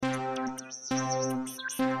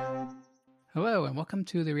Hello, and welcome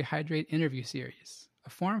to the Rehydrate interview series, a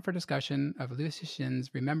forum for discussion of Lucy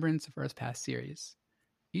Shin's Remembrance of Earth's Past series.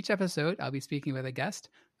 Each episode, I'll be speaking with a guest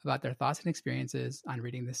about their thoughts and experiences on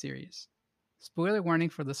reading the series. Spoiler warning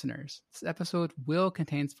for listeners: this episode will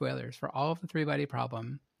contain spoilers for all of the Three Body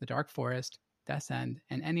Problem, The Dark Forest, Death's End,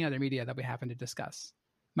 and any other media that we happen to discuss.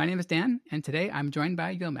 My name is Dan, and today I'm joined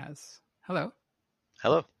by Yilmaz. Hello.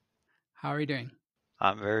 Hello. How are you doing?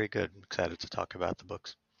 I'm very good. I'm excited to talk about the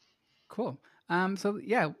books. Cool.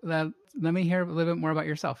 Let me hear a little bit more about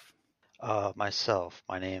yourself. Myself,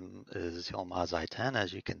 my name is Yilmaz Aiten.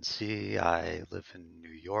 As you can see, I live in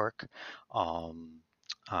New York. I'm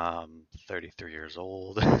 33 years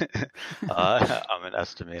old. I'm an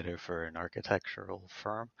estimator for an architectural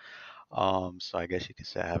firm. So I guess you could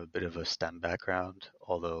say I have a bit of a STEM background,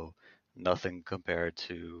 although nothing compared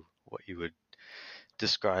to what you would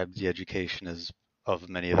describe the education as of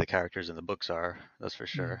many of the characters in the books are, that's for Mm.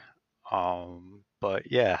 sure.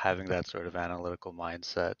 But yeah, having that sort of analytical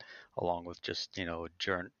mindset, along with just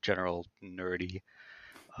general nerdy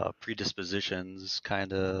predispositions,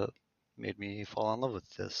 kind of made me fall in love with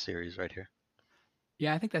this series right here.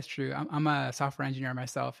 Yeah, I think that's true. I'm a software engineer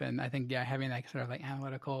myself, and I think having that sort of like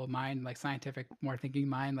analytical mind, like scientific, more thinking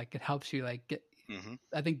mind, like it helps you like get. Hmm.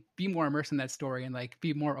 I think be more immersed in that story and like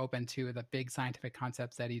be more open to the big scientific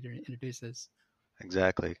concepts that he introduces.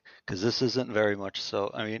 Exactly, because this isn't very much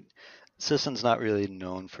so. I mean, Sisson's not really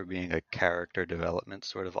known for being a character development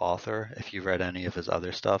sort of author. If you read any of his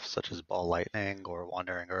other stuff, such as Ball Lightning or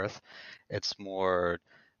Wandering Earth, it's more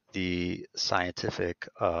the scientific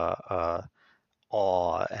awe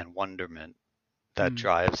and wonderment that Mm,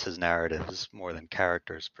 drives his narratives more than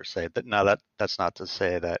characters per se. But now that's not to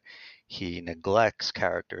say that he neglects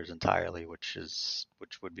characters entirely, which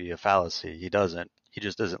would be a fallacy. He doesn't. He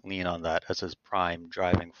just doesn't lean on that as his prime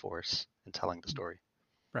driving force in telling the story.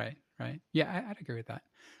 right, right. Yeah, I'd agree with that.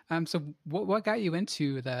 So what got you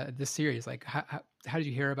into the series? Like, how did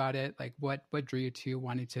you hear about it? Like, what drew you to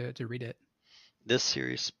wanting to read it? This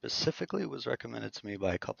series specifically was recommended to me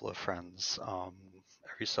by a couple of friends.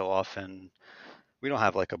 Every so often, we don't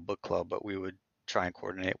have like a book club, but we would try and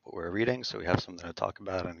coordinate what we're reading so we have something to talk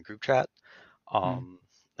about in a group chat. Mm, Um,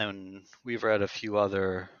 and we've read a few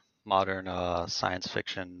other modern science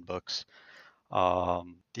fiction books.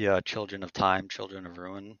 The Children of Time, Children of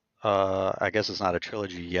Ruin. I guess it's not a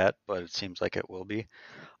trilogy yet, but it seems like it will be.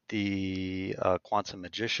 The Quantum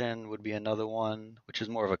Magician would be another one, which is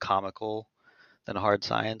more of a comical than a hard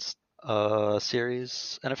science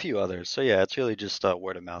series, and a few others. So yeah, it's really just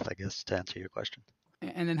word of mouth, I guess, to answer your question.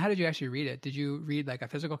 and then how did you actually read it? Did you read like a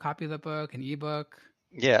physical copy of the book, an ebook?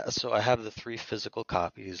 Yeah, so I have the three physical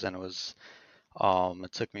copies, and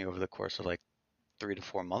it took me over the course of like 3 to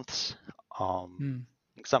 4 months. Um, Mm,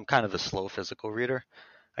 because I'm kind of a slow physical reader.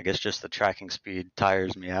 I guess just the tracking speed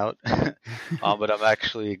tires me out. But I'm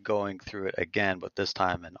actually going through it again, but this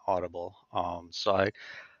time in Audible.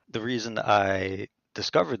 The reason I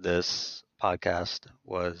discovered this podcast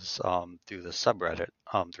was through the subreddit,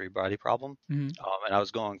 Three Body Problem. mm. And I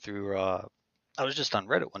was going through, I was just on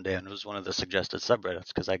Reddit one day, and it was one of the suggested subreddits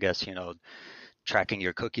because I guess, tracking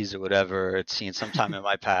your cookies or whatever, it's seen sometime in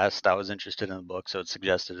my past. I was interested in the book, so it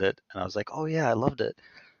suggested it. And I was like, oh, yeah, I loved it.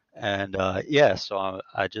 And yeah, so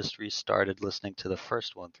I just restarted listening to the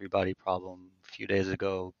first one, Three Body Problem, a few days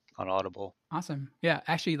ago on Audible. Awesome. Yeah,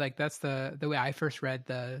 actually, like that's the way I first read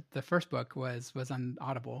the first book was on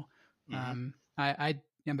Audible. Hmm. I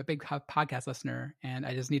am a big podcast listener, and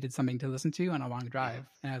I just needed something to listen to on a long Hmm. drive,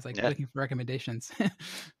 and I was like Yeah. looking for recommendations.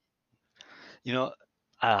 You know,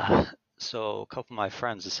 uh, so a couple of my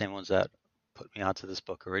friends, the same ones that put me onto this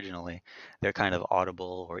book originally, they're kind of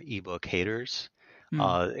Audible or ebook haters, Mm,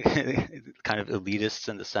 uh, kind of elitists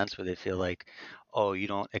in the sense where they feel like, oh, you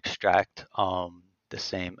don't extract the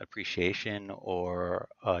same appreciation or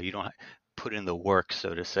you don't put in the work,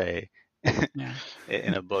 so to say, yeah.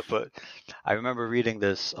 in a book. But I remember reading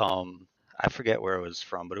this. I forget where it was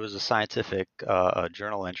from, but it was a scientific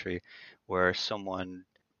journal entry where someone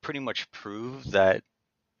pretty much proved that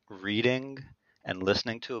reading and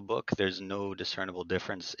listening to a book, there's no discernible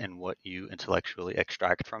difference in what you intellectually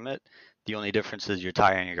extract from it. The only difference is you're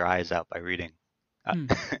tiring your eyes out by reading. Uh, Hmm.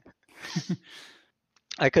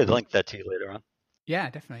 I could link that to you later on. Yeah,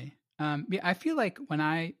 definitely. Yeah, I feel like when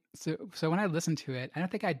I listened to it, I don't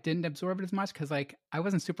think I didn't absorb it as much because like I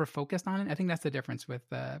wasn't super focused on it. I think that's the difference with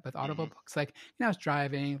Audible Hmm. books. Like I was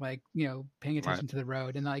driving, like paying Right. attention to the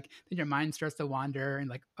road, and like then your mind starts to wander, and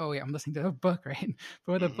like oh yeah, I'm listening to a book, right?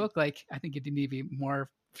 But with a Hmm. book, like I think you need to be more.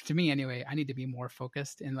 To me, anyway, I need to be more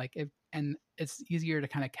focused, and like and it's easier to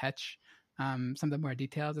kind of catch. some of the more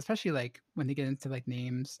details, especially like when they get into like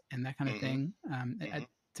names and that kind of Hmm. thing. Hmm.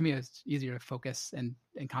 To me, it's easier to focus and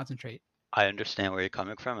concentrate. I understand where you're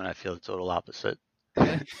coming from, and I feel the total opposite.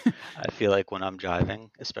 Really? I feel like when I'm driving,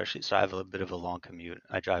 especially, so I have a bit of a long commute.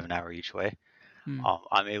 I drive an hour each way. Hmm.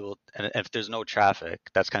 I'm able, and if there's no traffic,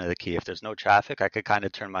 that's kind of the key. If there's no traffic, I could kind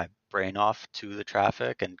of turn my brain off to the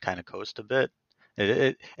traffic and kind of coast a bit.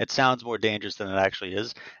 It sounds more dangerous than it actually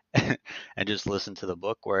is, and just listen to the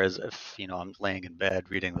book. Whereas if I'm laying in bed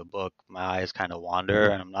reading the book, my eyes kind of wander,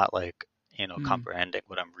 and I'm not like Hmm. comprehending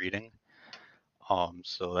what I'm reading.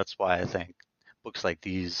 So that's why I think books like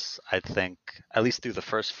these, I think at least through the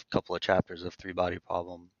first couple of chapters of Three Body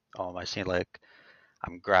Problem, I see like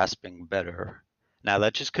I'm grasping better. Now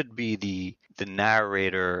that just could be the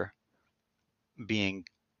narrator being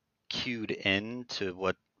cued in to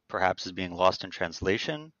what perhaps is being lost in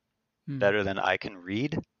translation Hmm. better than I can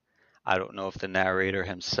read. I don't know if the narrator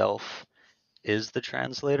himself is the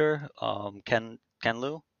translator, Ken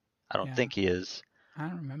Liu. I don't Yeah. think he is. I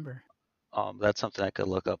don't remember. That's something I could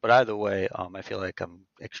look up. But either way, I feel like I'm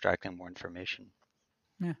extracting more information.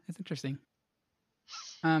 Yeah, it's interesting.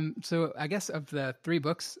 So I guess of the three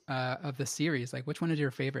books of the series, like which one is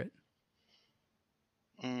your favorite?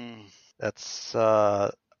 Mm, that's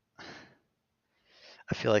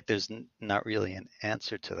I feel like there's not really an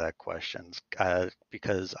answer to that question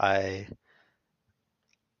because I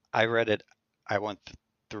read it, I went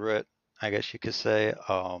through it, I guess you could say,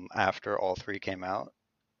 after all three came out,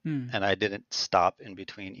 Hmm. and I didn't stop in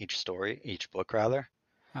between each book rather.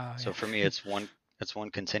 Oh So yeah. for me, it's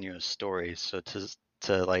one continuous story. So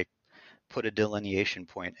to like put a delineation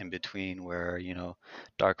point in between where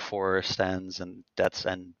Dark Forest ends and Death's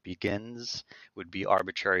End begins would be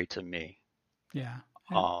arbitrary to me. Yeah.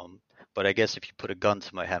 Um, but I guess if you put a gun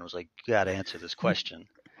to my head and was like, you got to answer this question,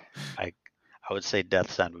 I I would say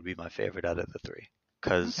Death's End would be my favorite out of the three Okay.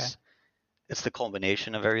 because it's the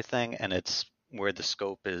culmination of everything and it's where the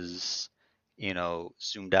scope is,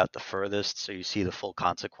 zoomed out the furthest, so you see the full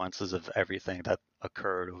consequences of everything that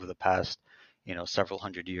occurred over the past, several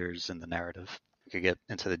hundred years in the narrative. We could get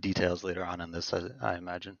into the details later on in this, I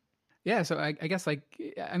imagine. Yeah. So I guess like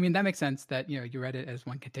I mean that makes sense that you read it as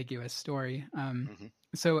one contiguous story. Hmm.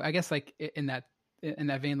 So I guess like in that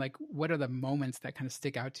vein, like what are the moments that kind of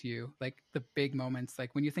stick out to you? Like the big moments,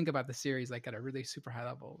 like when you think about the series, like at a really super high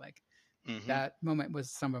level, like Hmm. that moment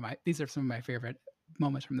was some of my. These are some of my favorite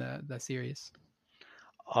moments from the series.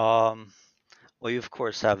 Um, well, you of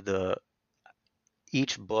course have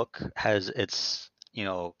each book has its,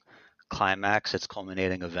 climax, its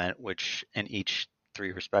culminating event, which in each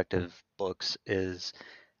three respective books is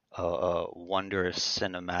a wondrous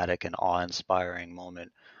cinematic and awe-inspiring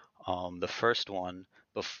moment. The first one,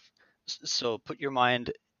 so put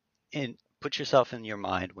yourself in your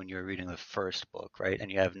mind when you're reading the first book, right?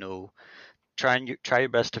 And you have no try your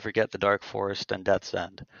best to forget the Dark Forest and Death's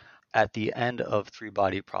End. At the end of Three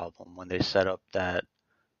Body Problem, when they set up the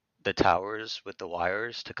towers with the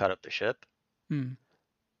wires to cut up the ship, Hmm.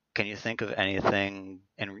 can you think of anything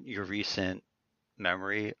in your recent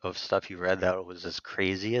memory of stuff you read that was as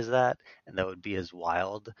crazy as that and that would be as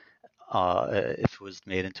wild if it was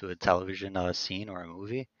made into a television scene or a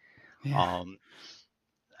movie? Yeah. Um,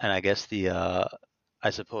 and I guess I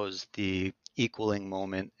suppose the equaling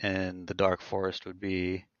moment in the Dark Forest would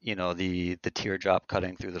be, the teardrop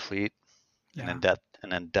cutting through the fleet, and then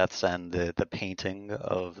Yeah. Death's End, the painting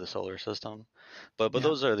of the solar system. But Yeah.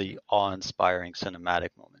 those are the awe-inspiring cinematic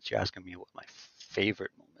moments. You're asking me what my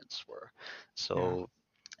favorite moments were, Yeah. so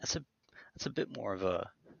that's a bit more of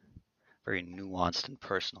a very nuanced and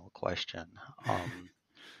personal question. Um,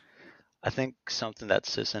 I think something that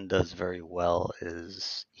Sisson does very well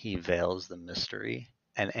is he veils the mystery,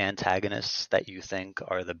 and antagonists that you think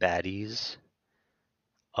are the baddies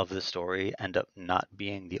of the story end up not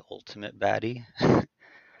being the ultimate baddie.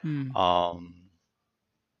 Hmm. um,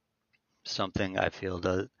 Something I feel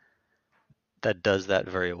that does that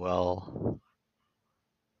very well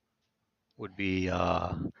would be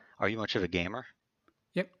are you much of a gamer?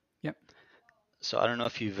 Yep. Yep. So I don't know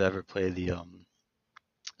if you've ever played the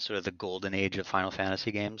sort of the golden age of Final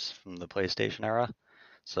Fantasy games from the PlayStation era.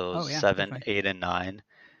 So Oh yeah. 7, Definitely. 8, and 9.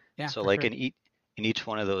 Yeah. So For like sure. in each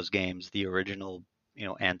one of those games, the original,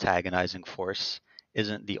 antagonizing force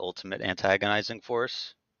isn't the ultimate antagonizing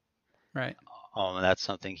force. Right. And that's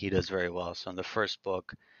something he does very well. So in the first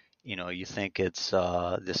book, you think it's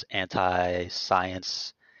this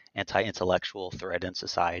anti-science, anti-intellectual threat in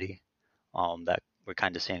society, that we're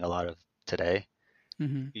kind of seeing a lot of today.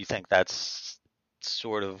 Hmm. You think that's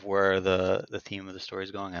sort of where the theme of the story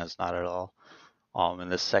is going, and it's not at all. In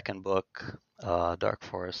the second book, Dark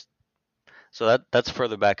Forest, So that's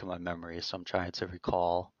further back in my memory. So I'm trying to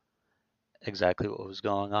recall exactly what was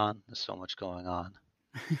going on. There's so much going on.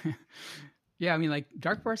 Yeah, I mean, like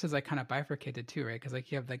Dark Forest is like kind of bifurcated too, right? Because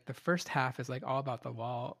like you have like the first half is like all about the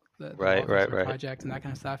wall Right, right, adjustment right. project and that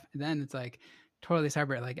kind of stuff, and then it's like totally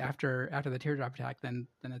separate. Like after the teardrop attack, then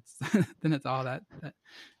it's then it's all that.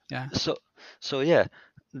 Yeah. So so yeah,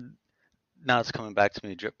 now it's coming back to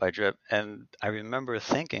me drip by drip, and I remember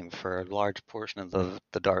thinking for a large portion of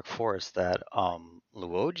the Dark Forest that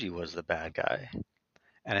Luoji was the bad guy,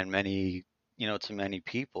 and in many, to many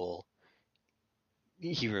people,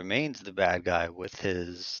 he remains the bad guy with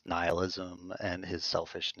his nihilism and his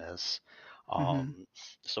selfishness. Mm-hmm. Um,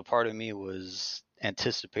 so part of me was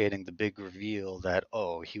anticipating the big reveal that,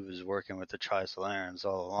 oh, he was working with the Trisolarans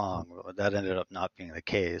all along. Well, that ended up not being the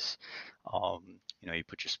case. You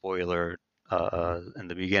put your spoiler in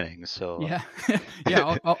the beginning, so Yeah.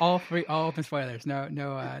 Yeah. All free, all open spoilers. No hold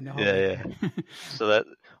yeah, back yeah. here. So that,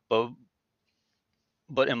 but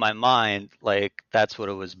but in my mind, like that's what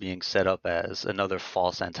it was being set up as, another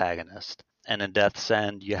false antagonist. And in Death's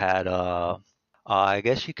End, you had I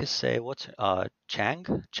guess you could say what's Chang?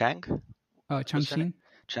 Chang? Oh, What's her name?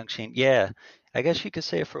 Changxin. Chang-Chi. Yeah. I guess you could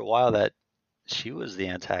say for a while that she was the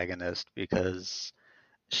antagonist because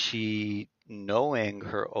she, knowing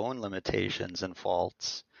her own limitations and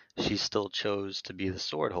faults, she still chose to be the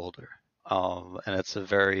sword holder. And it's a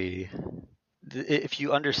very, if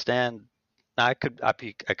you understand, I could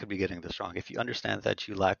be getting this wrong. If you understand that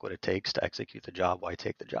you lack what it takes to execute the job, why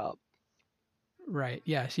take the job? Right.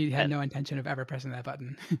 Yeah. She had And no intention of ever pressing that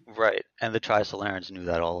button. right, and the Trisolarans knew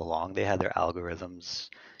that all along. They had their algorithms,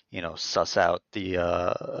 suss out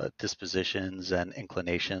the dispositions and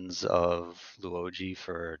inclinations of Luoji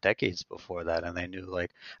for decades before that, and they knew,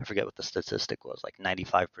 like, I forget what the statistic was, like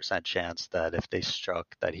 95% chance that if they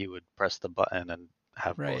struck, that he would press the button and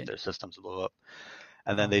have both Right. their systems blow up.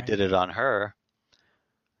 And then All they right. did it on her,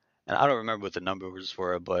 and I don't remember what the numbers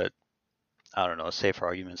were, but I don't know, say for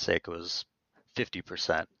argument's sake, it was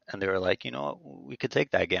 50%, and they were like, you know what, we could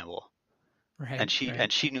take that gamble. and Right. she Right.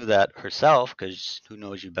 and she knew that herself because who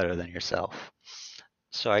knows you better than yourself.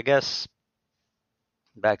 So I guess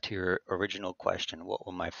back to your original question, what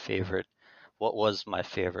was my favorite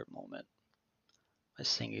moment, my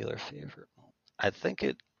singular favorite moment? I think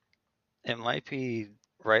it might be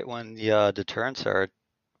right when the deterrence era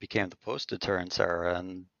became the post deterrence era,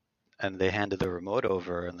 and they handed the remote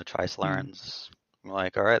over, and the Hmm. Trisolarans were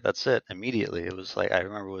like, all right, that's it. Immediately it was like, I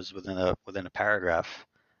remember it was within a paragraph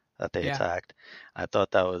that they Yeah. attacked. I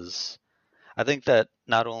thought that was, I think that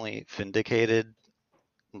not only vindicated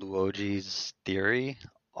Luoji's theory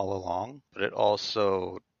all along, but it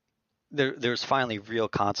also, there's finally real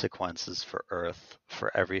consequences for Earth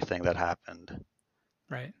for everything that happened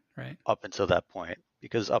Right. Right. up until that point.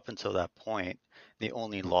 Because up until that point, the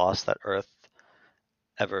only loss that Earth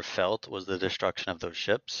ever felt was the destruction of those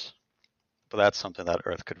ships. But that's something that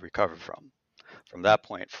Earth could recover from. From that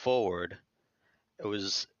point forward, it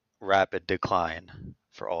was rapid decline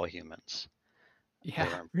for all humans. They Yeah.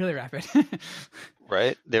 were Really rapid.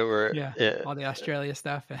 right. They were Yeah. All the Australia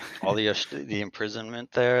stuff. all the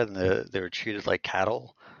imprisonment there, and they were treated like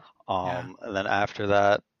cattle. Yeah. And then after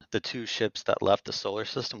that, the two ships that left the solar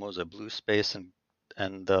system, what was it, Blue Space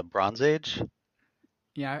and the Bronze Age?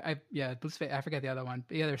 Yeah. Yeah. Blue Space. I forget the other one.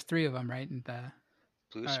 But yeah, there's three of them, right? And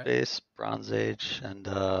Blue uh, Space, Bronze Age, and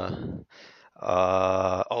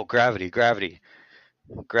oh, Gravity.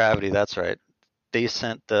 That's right. They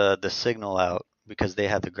sent the signal out because they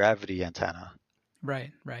had the gravity antenna,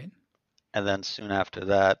 right. Right. and then soon after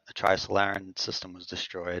that, the Trisolaran system was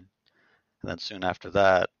destroyed, and then soon after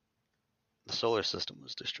that, the solar system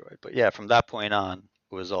was destroyed. But yeah, from that point on,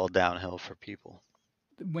 it was all downhill for people.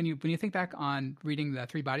 When you think back on reading the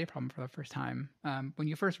Three Body Problem for the first time, when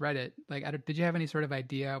you first read it, like, did you have any sort of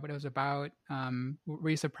idea what it was about? Were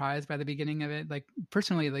you surprised by the beginning of it? Like,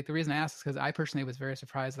 personally, like the reason I asked is because I personally was very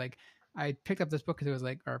surprised. Like, I picked up this book because it was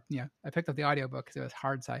like, or I picked up the audiobook because it was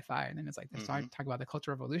hard sci-fi, and then it's like they're Hmm. talking about the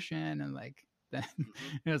Cultural Revolution, and like then Hmm.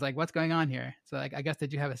 it was like, what's going on here? So like, I guess,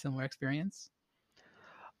 did you have a similar experience?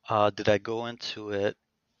 Did I go into it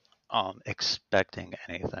expecting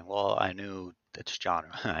anything? Well, I knew its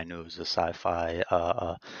genre. I knew it was a sci-fi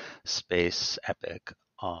space epic,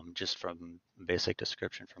 just from basic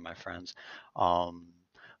description from my friends. Um,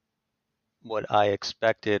 what I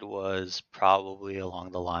expected was probably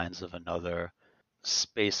along the lines of another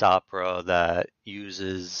space opera that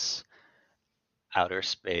uses outer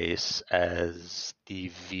space as the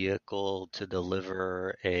vehicle to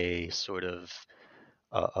deliver a sort of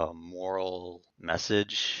a moral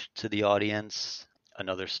message to the audience,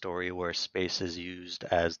 another story where space is used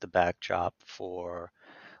as the backdrop for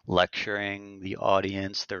lecturing the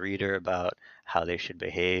audience, the reader, about how they should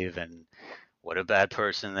behave and what a bad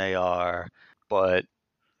person they are. But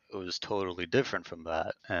it was totally different from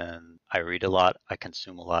that. And I read a lot, I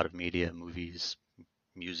consume a lot of media, movies,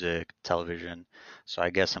 music, television. So I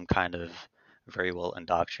guess I'm kind of very well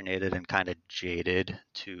indoctrinated and kind of jaded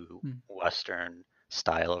to Hmm. Western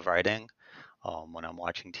style of writing. When I'm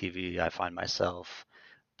watching TV, I find myself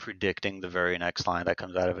predicting the very next line that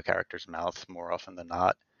comes out of a character's mouth more often than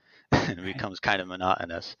not, and it Right. becomes kind of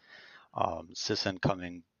monotonous. Sisson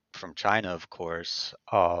coming from China, of course,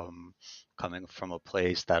 coming from a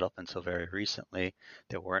place that up until very recently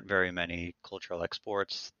there weren't very many cultural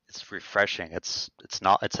exports. It's refreshing. It's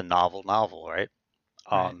a novel, right?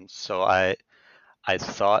 Right. So I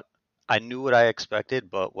thought I knew what I expected,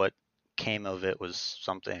 but what came of it was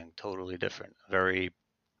something totally different. Very,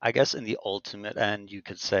 I guess, in the ultimate end, you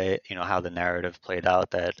could say, how the narrative played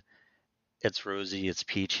out, that it's rosy, it's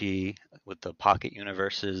peachy with the pocket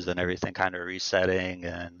universes and everything kind of resetting.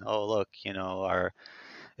 And oh, look, our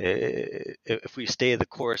if we stay the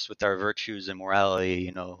course with our virtues and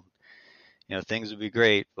morality, things would be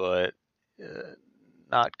great, but uh,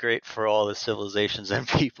 not great for all the civilizations and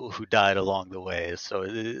people who died along the way. So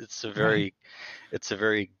Right. it's a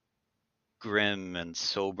very grim and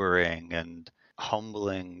sobering and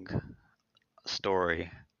humbling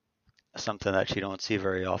story, something that you don't see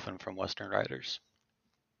very often from Western writers.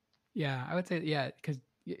 Yeah, I would say yeah, because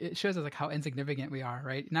it shows us like how insignificant we are,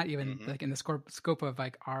 right? Not even Hmm. like in the scope of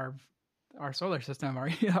like our solar system, or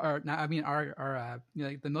our not, I mean our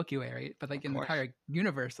like the Milky Way, right? But like Of in the course. entire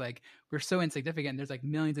universe, like we're so insignificant. There's like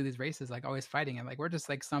millions of these races like always fighting, and like we're just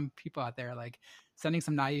like some people out there like sending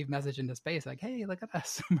some naive message into space, like hey, look at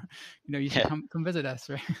us, you should Yeah. come visit us,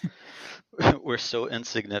 right? We're so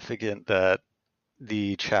insignificant that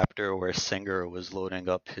the chapter where Singer was loading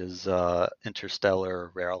up his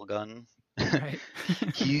interstellar railgun, Right.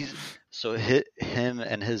 he's so him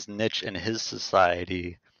and his niche in his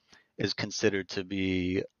society is considered to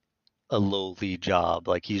be a lowly job.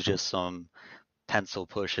 Like he's just some pencil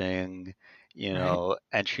pushing, Right.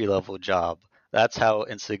 entry level job. That's how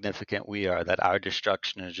insignificant we are, that our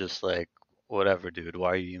destruction is just like, whatever, dude, why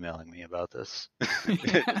are you emailing me about this?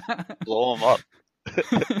 Just Yeah. blow him up.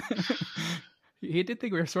 He did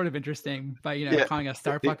think we were sort of interesting by, Yeah. calling us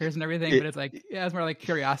star It, fuckers and everything, it, but it's like, yeah, it's more like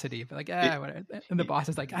curiosity, but like, it, whatever. And the boss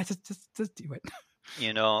is like, just do it.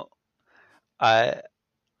 you know, I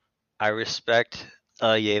I respect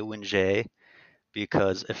Ye Wen-jae,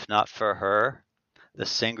 because if not for her, the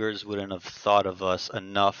Singers wouldn't have thought of us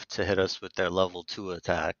enough to hit us with their level 2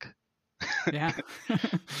 attack. Yeah.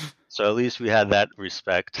 So at least we had that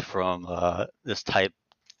respect from this type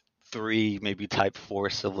 3, maybe type 4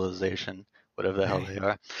 civilization, whatever the hell Right. they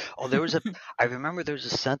are. Oh, I remember there was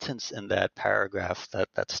a sentence in that paragraph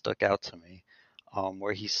that stuck out to me,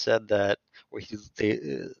 where he said that, where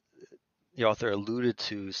the author alluded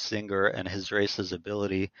to Singer and his race's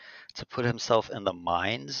ability to put himself in the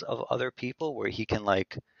minds of other people, where he can,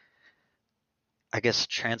 like, I guess,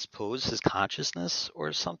 transpose his consciousness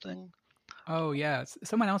or something. Oh yeah,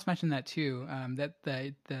 someone else mentioned that too. That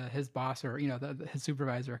the his boss, or his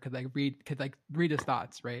supervisor could read his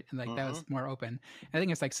thoughts, right? And like that Hmm. was more open. I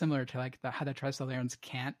think it's like similar to like how the Trustalians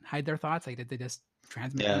can't hide their thoughts, like they just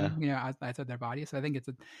transmit Yeah. them, outside their body. So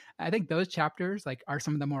I think those chapters like are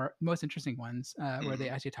some of the most interesting ones, where they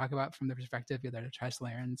Hmm. actually talk about from the perspective either the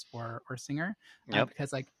Trustalians or Singer, Yep.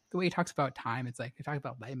 because like the way he talks about time, it's like he talks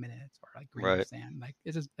about light minutes or like grain of Right. sand. Like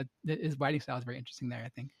it's just his writing style is very interesting there, I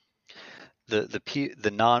think.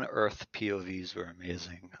 The non-Earth POVs were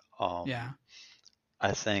amazing. Yeah.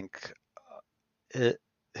 I think it,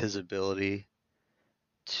 his ability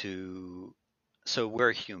to, so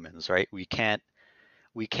we're humans, right? We can't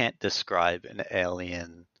describe an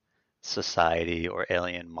alien society or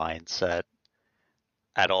alien mindset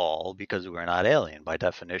at all, because we're not alien. By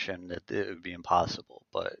definition, it would be impossible.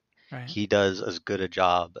 But Right. he does as good a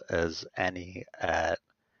job as any at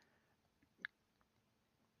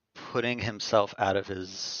taking himself out of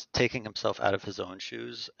his own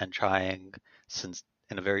shoes and trying, since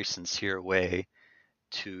in a very sincere way,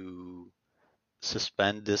 to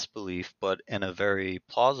suspend disbelief, but in a very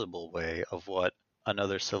plausible way, of what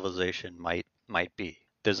another civilization might be.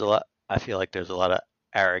 There's a lot. I feel like there's a lot of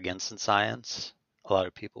arrogance in science. A lot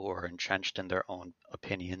of people who are entrenched in their own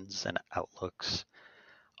opinions and outlooks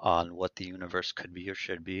on what the universe could be or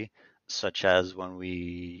should be, such as when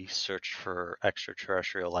we search for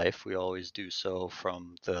extraterrestrial life, we always do so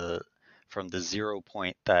from the 0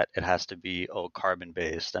 point that it has to be carbon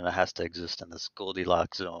based and it has to exist in this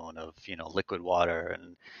Goldilocks zone of liquid water,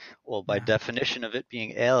 and well, by Yeah. definition of it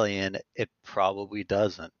being alien, it probably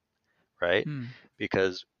doesn't, right? Hmm.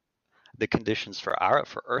 Because the conditions for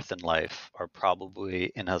Earth and life are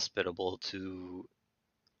probably inhospitable to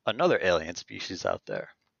another alien species out there.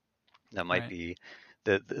 That might Right. be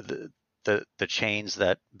the chains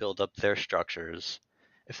that build up their structures,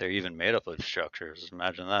 if they're even made up of structures.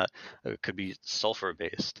 Imagine that. It could be sulfur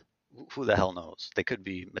based. Who the hell knows? They could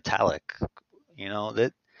be metallic.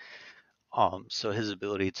 That. So his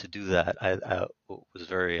ability to do that, I was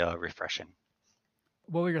very refreshing.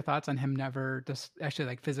 What were your thoughts on him never just actually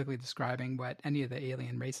like physically describing what any of the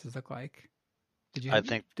alien races look like? Did you I have,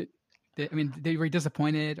 think I mean, were you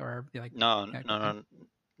disappointed or like, no, yeah, go no, ahead. no,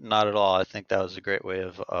 not at all. I think that was a great way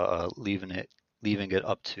of leaving it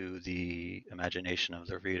up to the imagination of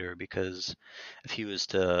the reader, because if he was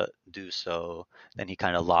to do so, then he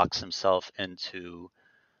kind of locks himself into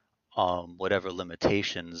whatever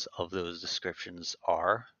limitations of those descriptions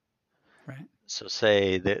are. Right. So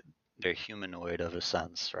say that they're humanoid of a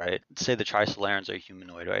sense, right? Say the Trisolarans are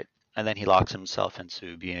humanoid, right? And then he locks himself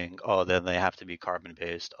into being, oh, then they have to be carbon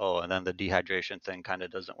based. Oh, and then the dehydration thing kind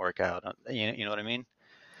of doesn't work out. You know what I mean?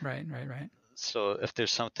 Right. Right. Right. So if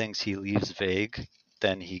there's some things he leaves vague,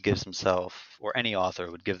 then he gives himself, or any author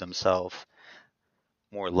would give themselves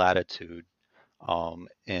more latitude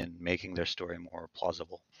in making their story more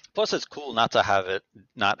plausible. Plus, it's cool not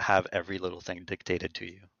have every little thing dictated to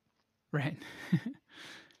you. Right.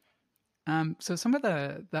 So some of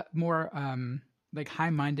the more like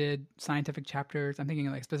high-minded scientific chapters, I'm thinking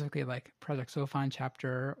like specifically like Project Sophon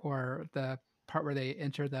chapter or the part where they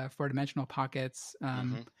enter the four-dimensional pockets.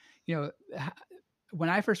 Hmm. You know, when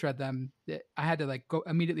I first read them, I had to like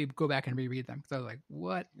immediately go back and reread them because I was like,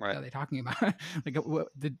 "What Right. are they talking about?" Like,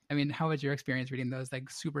 I mean, how was your experience reading those like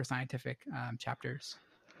super scientific chapters?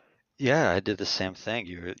 Yeah, I did the same thing.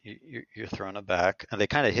 You're thrown aback, and they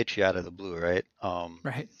kind of hit you out of the blue, right?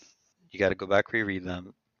 Right. You got to go back reread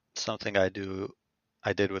them. Something I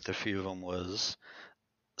did with a few of them was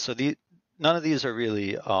so the none of these are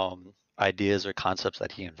really ideas or concepts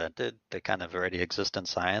that he invented. They kind of already exist in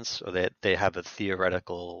science, or they have a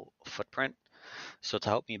theoretical footprint. So to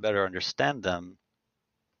help me better understand them,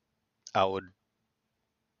 I would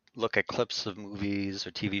look at clips of movies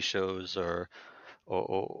or TV shows, or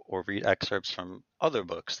read excerpts from other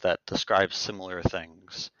books that describe similar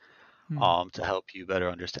things, Hmm. to help you better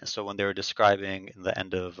understand. So when they were describing in the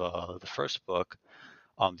end of the first book,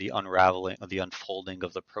 the unraveling, the unfolding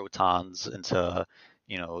of the protons into,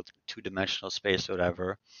 two-dimensional space or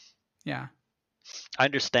whatever, Yeah. I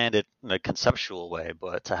understand it in a conceptual way,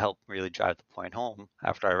 but to help really drive the point home,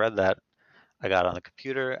 after I read that, I got on the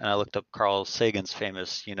computer and I looked up Carl Sagan's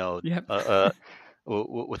famous, Yep.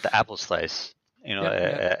 with the apple slice. Yep.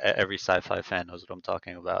 Yep. Every sci-fi fan knows what I'm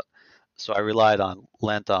talking about. So I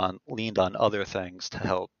leaned on other things to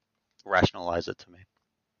help rationalize it to me.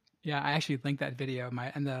 Yeah, I actually linked that video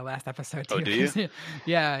in the last episode Oh, too. do you? 'Cause,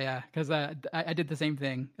 yeah, because I did the same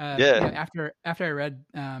thing. Yeah. After I read,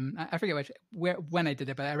 I forget when I did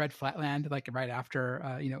it, but I read Flatland like right after,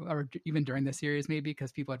 or even during the series maybe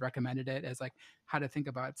because people had recommended it as like how to think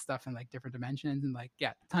about stuff in like different dimensions and like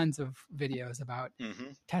yeah, tons of videos about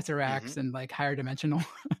Mhm. tesseracts Mhm. and like higher dimensional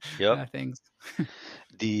Yep. things.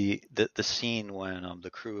 The scene when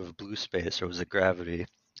the crew of Blue Space, or was it Gravity?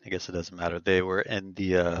 I guess it doesn't matter. They were in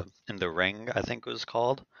the ring, I think it was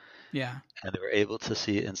called, Yeah, and they were able to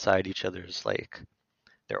see inside each other's, like,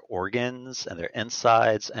 their organs and their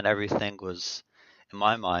insides, and everything was, in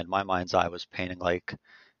my mind's eye was painting like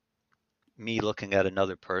me looking at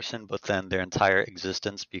another person, but then their entire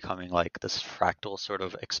existence becoming like this fractal sort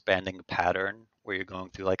of expanding pattern where you're going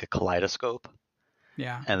through like a kaleidoscope.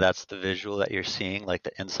 yeah, And that's the visual that you're seeing, like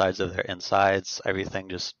the insides of their insides, everything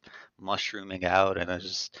just mushrooming out, and it's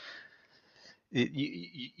just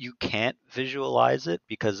you can't visualize it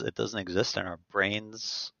because it doesn't exist, and our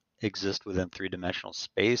brains exist within three-dimensional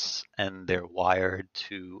space, and they're wired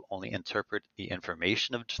to only interpret the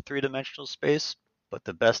information of three-dimensional space. But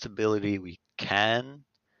the best ability we can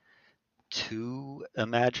to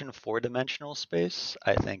imagine four-dimensional space,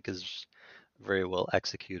 I think, is very well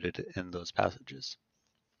executed in those passages.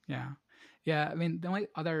 yeah, yeah. I mean, the only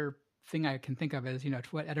other thing I can think of is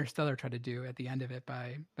what Interstellar tried to do at the end of it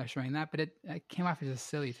by showing that, but it came off as just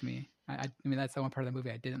silly to me. I mean, that's the one part of the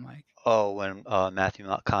movie I didn't like. Oh, when Matthew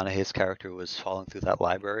McConaughey's character was falling through that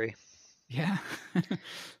library. Yeah.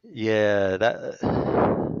 Yeah,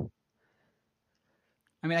 that.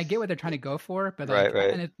 I mean, I get what they're trying to go for, but Right, like,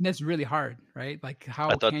 right. and it's really hard, right? Like, I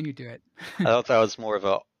how thought can you do it? I thought that was more of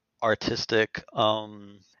a artistic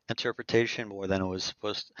interpretation more than it was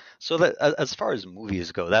supposed to. So that as far as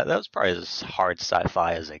movies go, that was probably as hard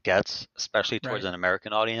sci-fi as it gets, especially towards Right. an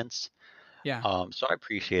American audience. Yeah. So I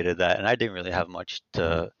appreciated that, and I didn't really have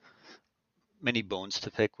many bones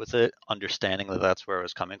to pick with it, understanding that that's where it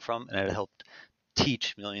was coming from, and it helped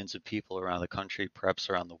teach millions of people around the country, perhaps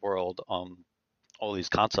around the world, all these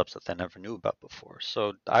concepts that they never knew about before.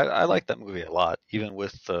 So I Yeah. like that movie a lot, even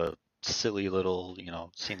with the silly little,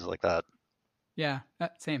 scenes like that. Yeah,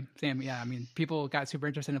 same. Yeah, I mean, people got super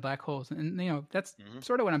interested in black holes, and that's Hmm.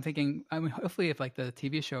 sort of what I'm thinking. I mean, hopefully, if like the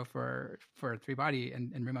TV show for Three Body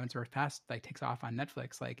and Remembrance of Earth Past like takes off on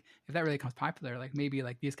Netflix, like if that really becomes popular, like maybe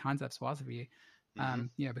like these concepts will also be, Hmm.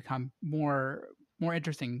 become more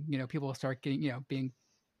interesting. People will start getting being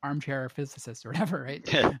armchair physicists or whatever, right?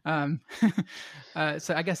 Um,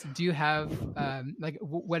 so I guess, do you have like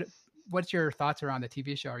what's your thoughts around the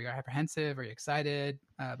TV show? Are you apprehensive? Are you excited?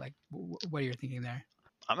 Like, what are you thinking there?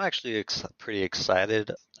 I'm actually pretty excited.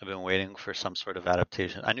 I've been waiting for some sort of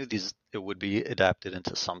adaptation. I knew it would be adapted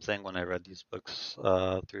into something when I read these books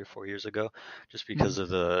 3 or 4 years ago, just Mm, because of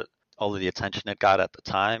the all of the attention it got at the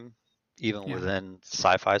time, even yeah, within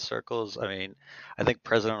sci-fi circles. I mean, I think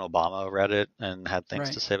President Obama read it and had things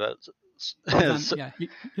right. to say about He's it. on. Yeah,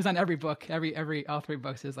 he's on every book. Every all three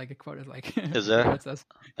books is like a quote is like Is there? quotes us.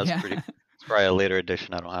 That's Yeah. pretty. It's probably a later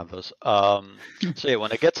edition. I don't have those. So yeah,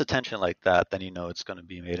 when it gets attention like that, then you know it's going to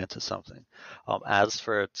be made into something. As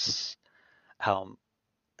for how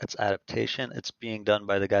its adaptation, it's being done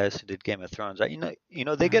by the guys who did Game of Thrones.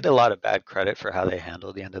 They Uh, get a lot of bad credit for how they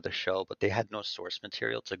handled the end of the show, but they had no source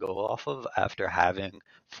material to go off of after having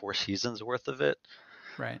 4 seasons worth of it.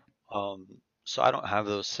 right. So I don't have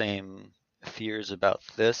those same fears about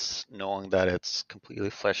this, knowing that it's completely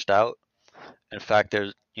fleshed out. In fact,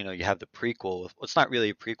 you have the prequel. Well, it's not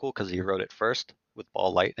really a prequel because he wrote it first with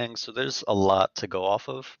Ball Lightning, so there's a lot to go off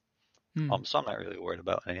of. Hmm. So I'm not really worried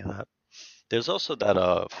about any of that. There's also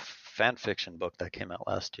that fan fiction book that came out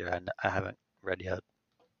last year. I haven't read yet,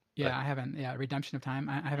 but Yeah, I haven't. Yeah, Redemption of Time.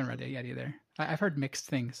 I haven't mhm. read it yet either. I've heard mixed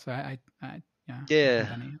things, so yeah, I haven't Yeah,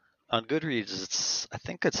 done it yet. on Goodreads, I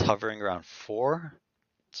think it's hovering around 4,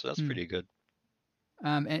 so that's Hmm. pretty good.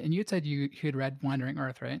 And you said you had read Wandering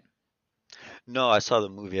Earth, right? No, I saw the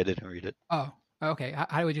movie. I didn't read it. Oh, okay.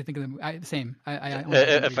 How would you think of the movie? Same. I only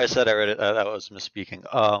didn't If read I the book. said I read it, that was misspeaking.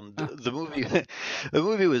 Oh, The movie, the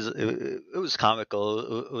movie it was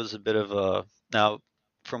comical. It was a bit of a now,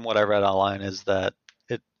 from what I read online, is that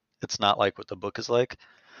it it's not like what the book is like.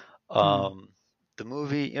 hmm. Um, the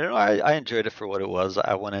movie, I enjoyed it for what it was.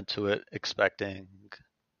 I went into it expecting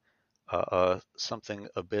something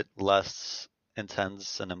a bit less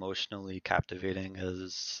intense and emotionally captivating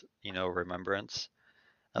as Remembrance.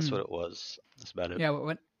 That's Hmm. what it was. That's about it. Yeah,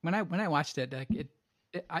 when I watched it, like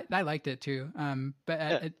I liked it too. But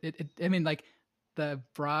Yeah. I mean, like the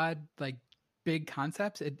broad, like big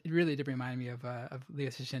concepts, it really did remind me of Leo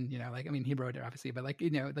Sishin. Like, I mean, he wrote it obviously, but like,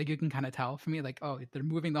 like you can kind of tell for me, like, oh, they're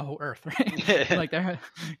moving the whole Earth, right? Like they're,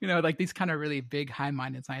 like these kind of really big,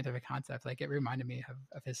 high-minded scientific concepts. Like, it reminded me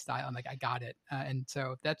of his style, and like I got it. And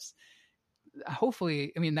so that's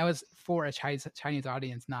hopefully, I mean, that was for a Chinese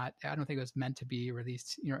audience, not, I don't think it was meant to be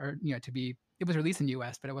released, or to be, it was released in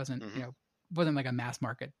US, but it wasn't, Hmm. wasn't like a mass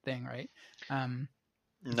market thing, right? um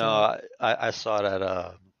and No, so I saw it at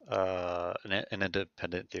an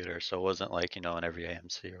independent theater, so it wasn't like in every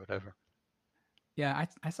AMC or whatever. yeah,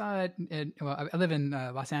 I saw it well, I live in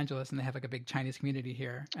Los Angeles, and they have like a big Chinese community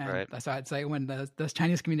here, and Right. I saw it's like when those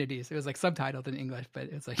Chinese communities, it was like subtitled in English, but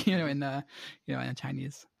it's like in the in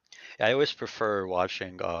Chinese. Yeah, I always prefer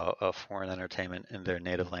watching foreign entertainment in their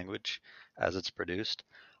native language as it's produced,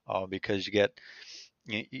 because you get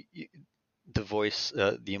you, the voice,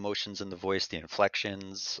 the emotions in the voice, the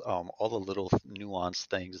inflections, all the little nuanced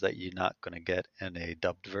things that you're not going to get in a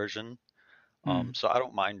dubbed version. Hmm. So I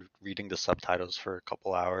don't mind reading the subtitles for a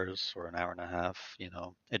couple hours or an hour and a half.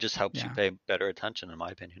 It just helps you Yeah. pay better attention, in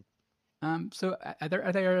my opinion. So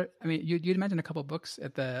are there? I mean, you mentioned a couple books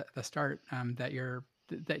at the start, that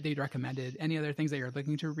you'd recommended. Any other things that you're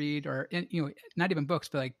looking to read, or not even books,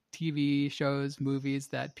 but like TV shows, movies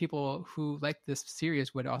that people who like this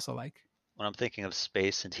series would also like? When I'm thinking of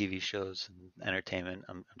space and TV shows and entertainment,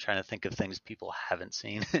 I'm trying to think of things people haven't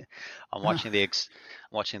seen. I'm watching I'm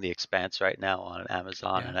watching The Expanse right now on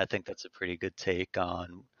Amazon, Yeah, and I think that's a pretty good take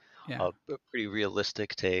on yeah, a pretty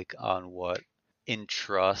realistic take on what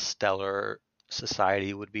intrastellar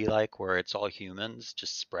society would be like, where it's all humans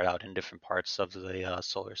just spread out in different parts of the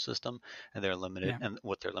solar system, and they're limited yeah. and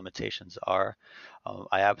what their limitations are.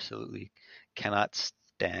 I absolutely cannot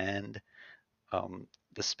stand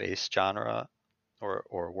the space genre.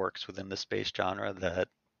 or works within the space genre that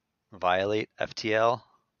violate FTL,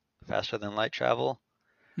 faster than light travel,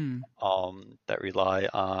 Hmm. that rely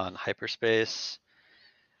on hyperspace,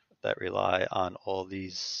 that rely on all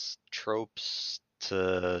these tropes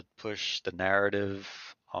to push the narrative,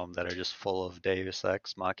 that are just full of Deus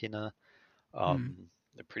Ex Machina. Hmm.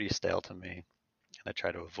 They're pretty stale to me, and I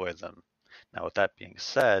try to avoid them. Now, with that being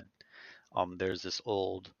said, there's this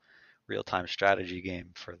old real-time strategy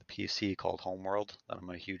game for the PC called Homeworld that I'm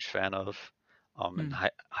a huge fan of. And Hmm.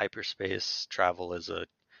 hyperspace travel is a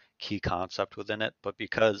key concept within it, but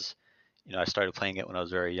because I started playing it when I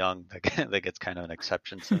was very young, that gets kind of an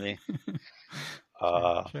exception to me. Sure.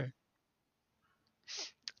 Uh, Sure.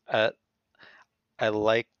 I, I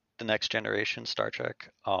like the Next Generation Star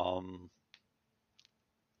Trek.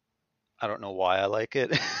 I don't know why I like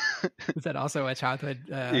it. Is that also a childhood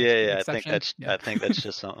Yeah, exception? Yeah. I think that's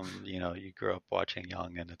just something, you grew up watching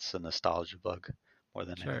young, and it's a nostalgia bug more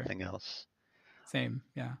than Sure. anything else. Same.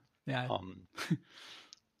 Yeah. Yeah. Um,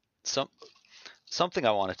 some something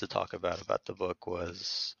I wanted to talk about the book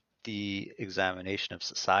was the examination of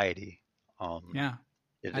society. Um, Yeah.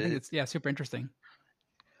 it, I think it, it's super interesting.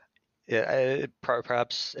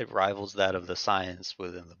 perhaps it rivals that of the science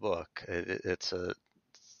within the book. It's a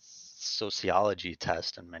sociology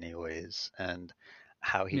test in many ways, and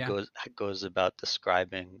how he Yeah. goes about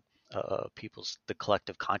describing people's the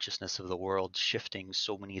collective consciousness of the world shifting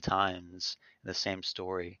so many times in the same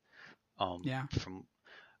story, Yeah.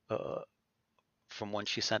 uh, from when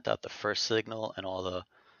she sent out the first signal and all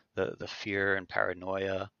the fear and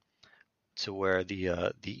paranoia, to where the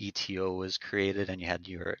ETO was created, and you had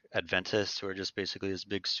your Adventists who are just basically this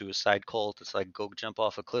big suicide cult. It's like, go jump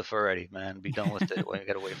off a cliff already, man. Be done with it. Well, you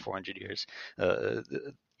got to wait 400 years.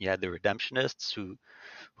 You had the Redemptionists who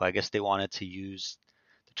I guess they wanted to use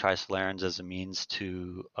the Trisolarans as a means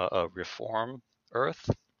to reform Earth,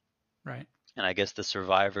 Right. and I guess the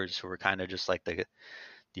survivors who were kind of just like the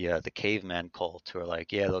caveman cult, who are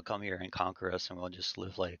like, yeah, they'll come here and conquer us, and we'll just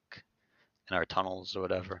live like in our tunnels or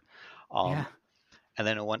whatever. Yeah. Um, and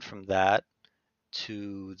then it went from that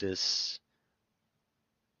to this,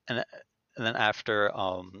 and and then after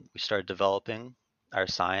we started developing our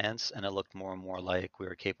science, and it looked more and more like we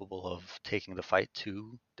were capable of taking the fight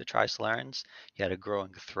to the Trisolarans. You had a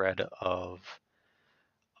growing thread of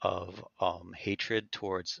hatred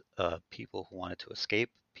towards people who wanted to escape,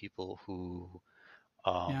 people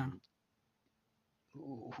Yeah. um,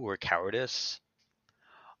 who were cowardice.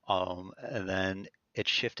 And then it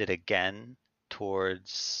shifted again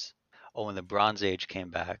towards, when the Bronze Age came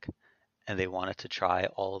back, and they wanted to try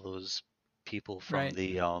all of those people Right.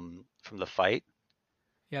 from the fight.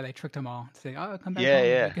 Yeah. They tricked them all to say, "Oh, come back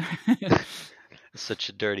Yeah, home." yeah. Like, It's such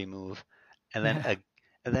a dirty move. And then yeah.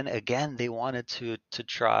 and then again they wanted to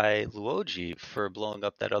try Luoji for blowing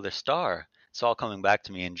up that other star. It's all coming back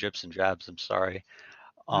to me in drips and drabs. I'm sorry.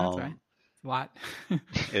 No, that's right. Um, It's a lot.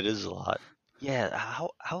 it is a lot. Yeah,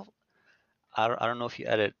 how I don't know if you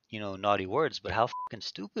edit, naughty words, but how fucking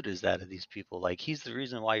stupid is that of these people? Like, he's the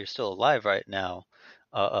reason why you're still alive right now.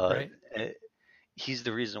 Uh, Right. uh, he's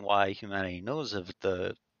the reason why humanity knows of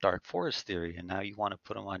the Dark Forest theory, and now you want to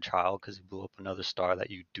put him on trial because he blew up another star that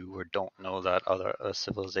you do or don't know that other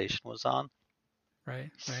civilization was on.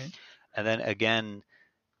 Right. Right. And then again,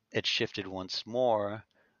 it shifted once more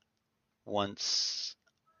once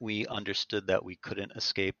we understood that we couldn't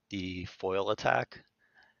escape the foil attack.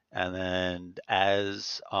 And then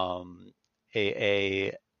as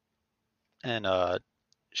AA and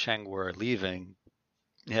Sheng were leaving,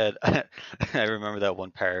 yeah, I remember that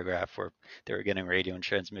one paragraph where they were getting radio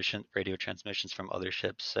transmissions from other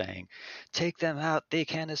ships saying, "Take them out. They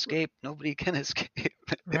can't escape. Nobody can escape.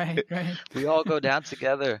 Right. Right. We all go down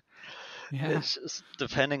together." Yeah. It's just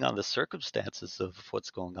depending on the circumstances of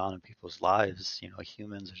what's going on in people's lives.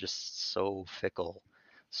 Humans are just so fickle,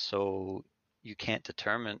 so you can't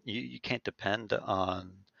you can't depend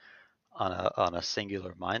on a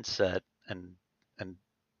singular mindset and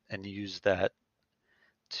and use that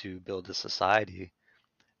to build a society.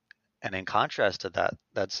 And in contrast to that,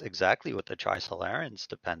 that's exactly what the Trisolarans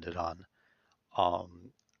depended on.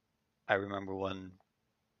 Um, I remember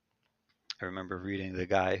I remember reading the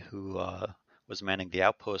guy who was manning the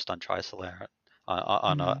outpost on Trisolar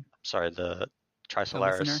Hmm. sorry, the The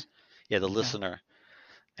listener. Trisolaris, yeah, the Yeah. listener,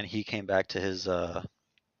 and he came back to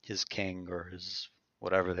his king, or his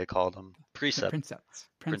whatever they called him, The precept princeps.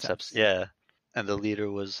 princeps, Princeps. yeah. And the leader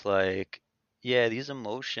was like, yeah, these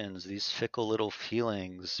emotions, these fickle little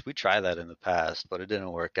feelings, we tried that in the past, but it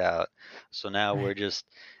didn't work out. So now we're Right. just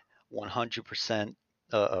 100%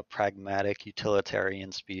 a pragmatic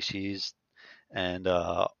utilitarian species, and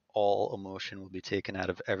all emotion will be taken out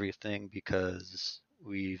of everything because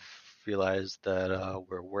we've realized that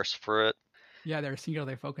we're worse for it. Yeah, they're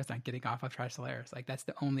singularly focused on getting off of Tri-Solaris. Like that's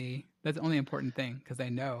the only important thing because they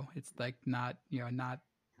know it's like not not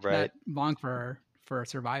Right? long for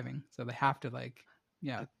surviving. So they have to like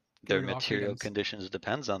yeah get Their rid of all material freedoms. conditions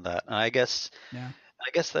depends on that. And Yeah,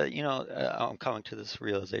 I guess that, I'm coming to this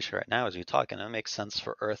realization right now as we talk, and it makes sense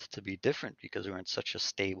for Earth to be different because we're in such a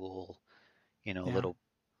stable, yeah,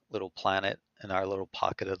 little planet in our little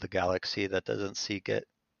pocket of the galaxy that doesn't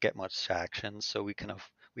get much action. So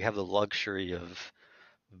we have the luxury of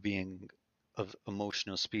being of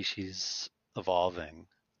emotional species evolving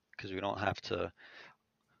because we don't have to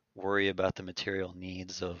worry about the material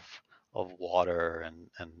needs of water and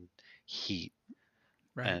heat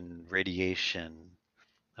right. and radiation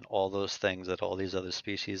and all those things that all these other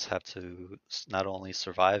species have to not only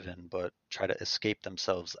survive in but try to escape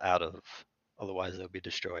themselves out of, otherwise they'll be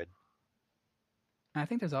destroyed. And I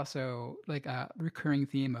think there's also like a recurring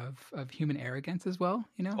theme of human arrogance as well.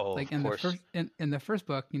 Oh, Like of in the course. first in the first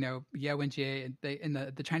book, Yao and Jie and they in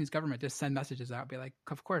the Chinese government just send messages out, be like,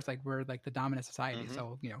 of course, like we're like the dominant society, Hmm.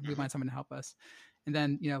 so we Hmm. want someone to help us. And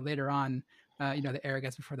then later on, the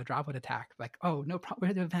arrogance before the Droplet attack, like, oh no problem,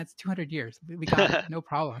 we're the advanced 200 years, we got it, no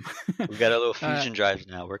problem. We got our little uh, fusion drives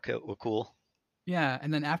now. We're cool. yeah,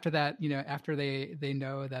 and then after that, after they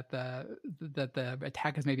know that the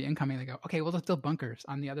attack is maybe incoming, they go, okay, well let's build bunkers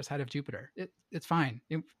on the other side of Jupiter. It's fine.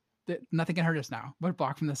 Nothing can hurt us now. We're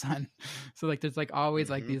blocked from the sun. So like there's like always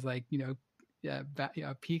like Hmm. these like yeah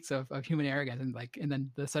peaks of human arrogance and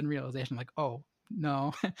then the sudden realization like, oh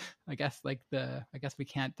no, I guess we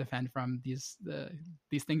can't defend from these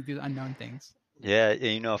things, these unknown things.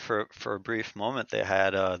 Yeah, for a brief moment they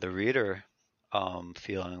had the reader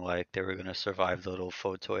feeling like they were going to survive the little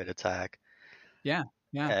photoid attack. Yeah,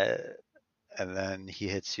 yeah. Uh, and then he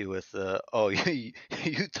hits you with the, oh, you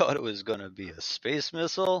thought it was going to be a space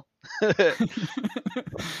missile?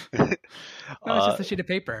 No, it's uh, just a sheet of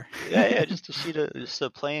paper. yeah, just a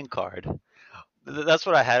playing card. That's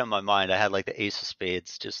what I had in my mind. I had like the ace of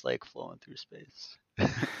spades just like flowing through space.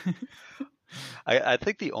 I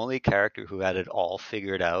think the only character who had it all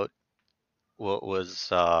figured out was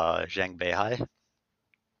Zhang Beihai.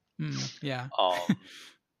 Yeah. Um,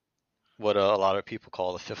 what a lot of people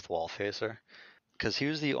call the fifth wall facer, because he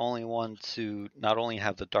was the only one to not only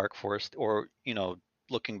have the dark forest, or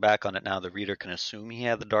looking back on it now, the reader can assume he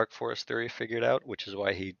had the dark forest theory figured out, which is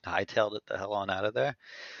why he hightailed it the hell on out of there.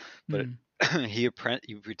 But Mm. he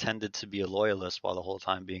pretended to be a loyalist while the whole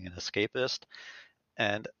time being an escapist.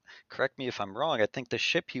 And correct me if I'm wrong, I think the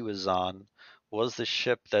ship he was on was the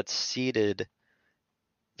ship that seeded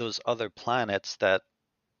those other planets that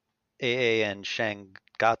AA and Shang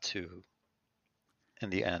got to in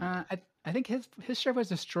the end. I think his ship was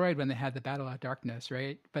destroyed when they had the Battle of Darkness,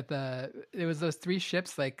 right? But it was those three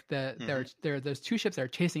ships, like Hmm. there are those two ships that are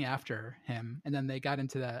chasing after him, and then they got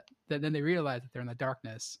into then they realized that they're in the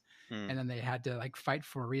darkness, Hmm. and then they had to like fight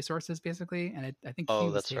for resources basically, and I think he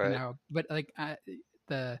Oh, was that's taken right. out, but like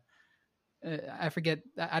the I forget.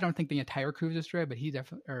 I don't think the entire crew was destroyed, but he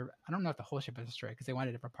definitely, or I don't know if the whole ship was destroyed because they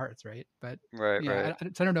wanted different parts, right? But Right, yeah, right.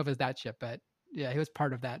 so I don't know if it's that ship, but yeah, he was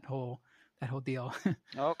part of that whole deal.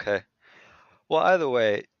 Okay. Well, either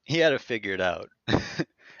way, he had it figured out.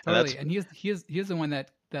 And that's Totally, and he is the one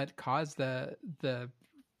that caused the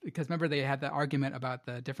because remember they had the argument about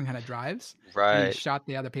the different kind of drives, and he right. shot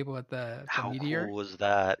the other people with the How meteor. cool was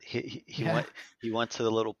that? He Yeah, went to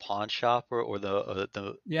the little pawn shop, or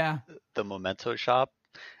yeah, the memento shop,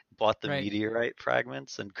 bought the right, meteorite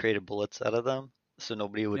fragments and created bullets out of them, so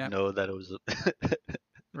nobody would yeah, know that it was.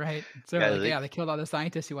 right. So Yeah, like yeah, they killed all the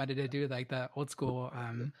scientists who wanted to do like the old school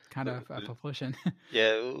kind of propulsion,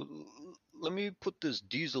 yeah. Let me put this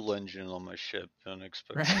diesel engine on my ship and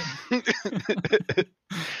expect. right?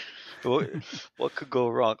 what, what could go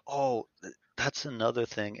wrong? Oh, that's another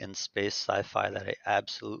thing in space sci-fi that I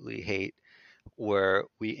absolutely hate, where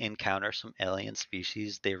we encounter some alien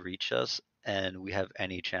species, they reach us, and we have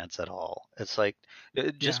any chance at all. It's like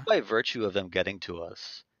Yeah. just by virtue of them getting to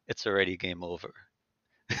us, it's already game over.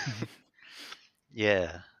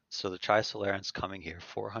 Yeah. So the Trisolarans coming here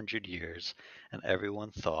 400 years, and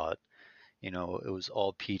everyone thought, it was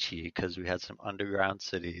all peachy because we had some underground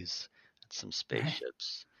cities and some Right.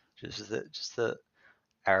 spaceships. Just the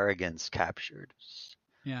arrogance captured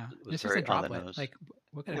Yeah. was It's just a very on the droplet. nose. Like,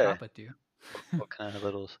 what could a Yeah. droplet do? What kind of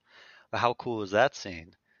little? How cool was that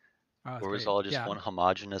scene? Oh, it's Where it was great. all just Yeah. one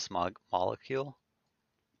homogeneous molecule.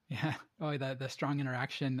 Yeah. Oh, the strong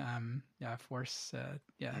interaction. Yeah. Force.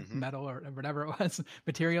 Yeah. Hmm. Metal or whatever it was.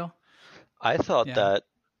 Material. I thought Yeah. that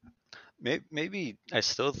maybe I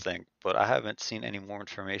still think, but I haven't seen any more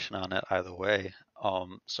information on it either way.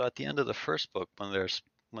 So at the end of the first book, when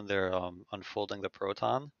they're unfolding the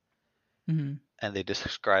proton, Hmm. and they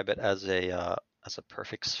describe it as a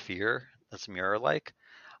perfect sphere that's mirror-like,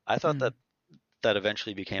 I thought Mm. that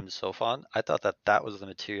eventually became the Sophon. I thought that was the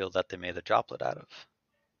material that they made the droplet out of.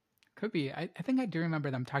 Could be. I think I do remember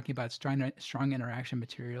them talking about strong interaction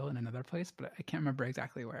material in another place, but I can't remember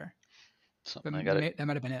exactly where. But Something I got it, that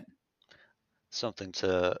might have been it. something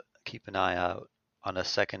to keep an eye out on a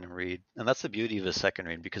second read. And that's the beauty of a second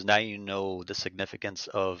read, because now you know the significance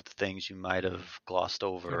of the things you might have glossed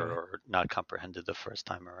over Totally. or not comprehended the first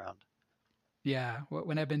time around. Yeah,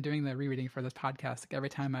 when I've been doing the rereading for this podcast, like every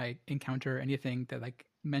time I encounter anything that like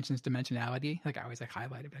mentions dimensionality, like I always like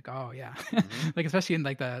highlight it, like, oh yeah, Hmm. like especially in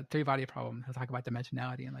like the three body problem, he'll talk about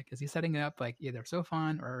dimensionality and like, is he setting it up like either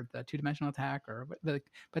Sophon or the two dimensional attack or what? Like,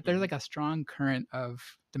 but there's Hmm. like a strong current of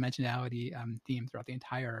dimensionality theme throughout the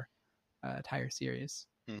entire series.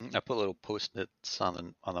 Hmm. I put little post-its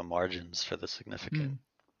on the margins for the significant. Mm.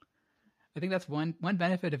 I think that's one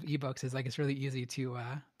benefit of ebooks is like it's really easy to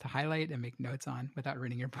highlight and make notes on without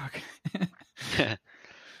reading your book.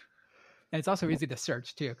 And it's also easy to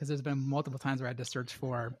search too, because there's been multiple times where I had to search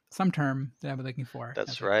for some term that I've been looking for. And I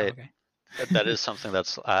That's was like, oh, right. okay. That is something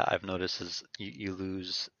I've noticed is you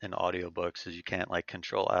lose in audiobooks is you can't like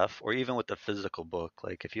control F, or even with the physical book.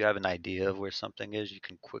 Like if you have an idea of where something is, you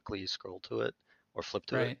can quickly scroll to it or flip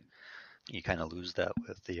to it. Right. You kind of lose that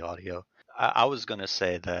with the audio. I was going to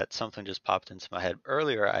say that something just popped into my head.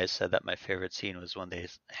 Earlier, I said that my favorite scene was when they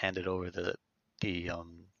handed over the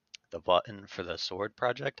the button for the sword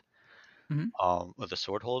project, Hmm. with the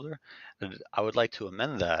sword holder. And I would like to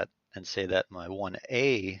amend that and say that my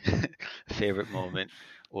 1A favorite moment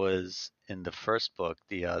was in the first book,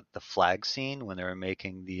 the flag scene when they were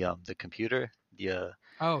making the computer,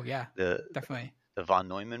 Oh yeah, the definitely. the von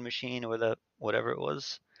Neumann machine or the whatever it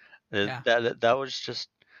was. Yeah. That was just,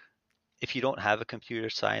 if you don't have a computer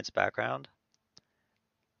science background,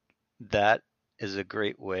 that is a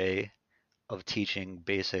great way of teaching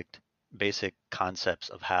basic concepts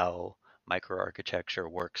of how microarchitecture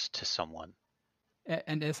works to someone.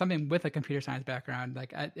 And as something with a computer science background,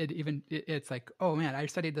 like it's like, oh man, I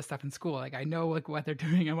studied this stuff in school. Like I know like what they're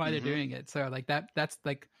doing and why they're Hmm. doing it. So like that's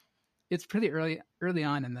like it's pretty early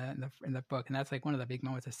on in the book, and that's like one of the big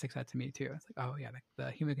moments that sticks out to me too. It's like, oh yeah,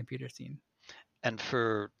 the human computer scene. And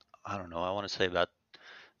for, I don't know, I want to say about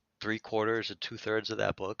three quarters or two-thirds of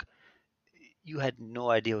that book, you had no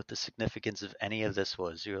idea what the significance of any of this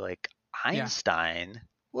was. You're like, Yeah, Einstein,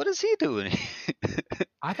 what is he doing?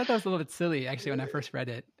 I thought that was a little bit silly actually when I first read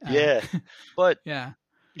it. Yeah, but Yeah,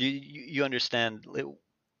 you understand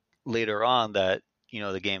later on that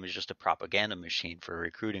the game is just a propaganda machine for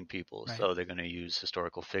recruiting people, right. so they're going to use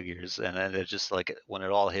historical figures, and then it's just like when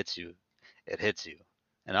it all hits you, it hits you,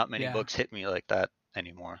 and not many Yeah. books hit me like that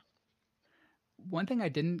anymore. One thing I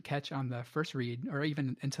didn't catch on the first read, or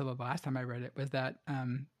even until the last time I read it, was that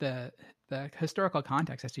the historical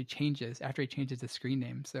context actually changes after he changes the screen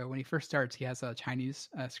name. So when he first starts, he has a Chinese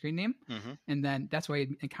screen name, Hmm. and then that's why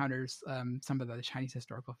he encounters some of the Chinese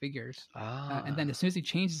historical figures. And then Ah, as soon as he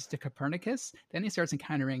changes to Copernicus, then he starts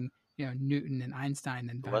encountering Newton and Einstein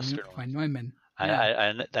and the Western von ones. Neumann. I, Yeah, I,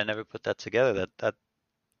 I, I never put that together.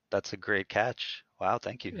 That's a great catch. Wow,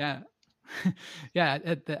 thank you. yeah. Yeah,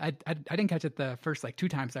 I didn't catch it the first like two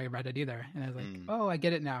times I read it either, and I was like, Mm, oh, I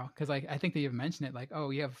get it now because like I think that you've mentioned it like,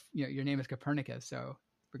 oh, you have your name is Copernicus, so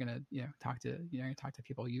we're gonna talk to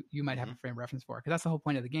people you might have hmm. a frame of reference for because that's the whole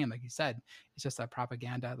point of the game, like you said, it's just a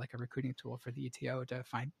propaganda like a recruiting tool for the ETO to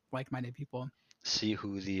find like-minded people. See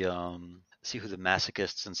who the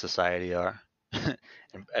masochists in society are,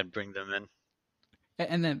 and bring them in.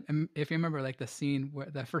 And then if you remember like the scene where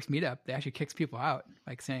the first meetup, they actually kicks people out,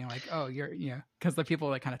 like saying like, oh, you're because the people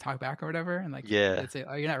like kind of talk back or whatever, and like Yeah, they'd say,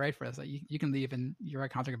 oh, you're not right for us, like you can leave and your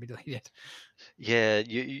account's are gonna be deleted. yeah.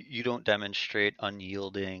 You don't demonstrate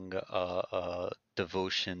unyielding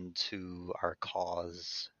devotion to our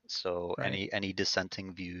cause. So Right. any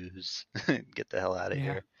dissenting views, get the hell out of Yeah.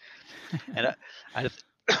 here. And I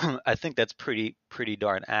I think that's pretty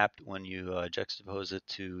darn apt when you juxtapose it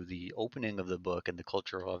to the opening of the book and the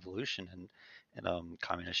Cultural Revolution in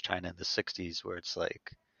communist China in the '60s, where it's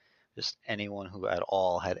like just anyone who at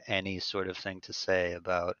all had any sort of thing to say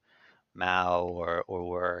about Mao or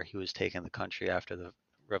where he was taking the country after the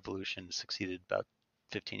revolution succeeded about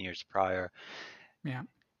 15 years prior, Yeah.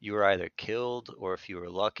 you were either killed or if you were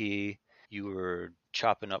lucky, you were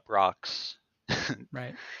chopping up rocks.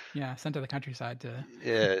 Right. Yeah. Sent to the countryside to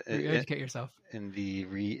Yeah, re-educate yourself. in the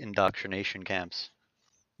re-indoctrination camps.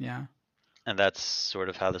 Yeah. And that's sort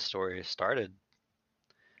of how the story started.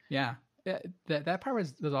 Yeah. Yeah, that part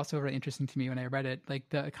was also really interesting to me when I read it, like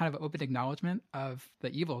the kind of open acknowledgement of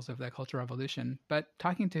the evils of the Cultural Revolution. But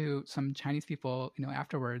talking to some Chinese people,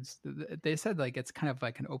 afterwards, they said like it's kind of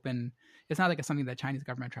like an open. It's not like something the Chinese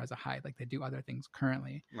government tries to hide. Like they do other things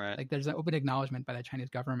currently. Right. Like there's an open acknowledgement by the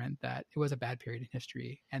Chinese government that it was a bad period in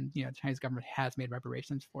history, and the Chinese government has made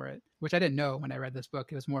reparations for it, which I didn't know when I read this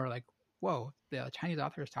book. It was more like, whoa, the Chinese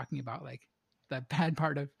author is talking about like the bad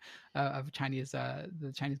part of Chinese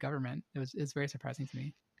the Chinese government. It's very surprising to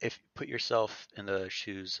me. If you put yourself in the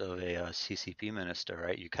shoes of a CCP minister,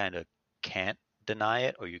 right, you kind of can't deny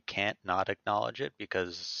it or you can't not acknowledge it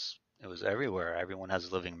because it was everywhere. Everyone has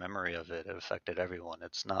a living memory of it. It affected everyone.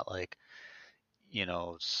 It's not like,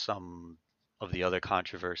 some of the other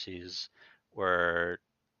controversies where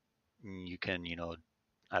you can,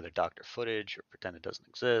 either doctor footage or pretend it doesn't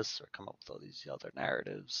exist or come up with all these other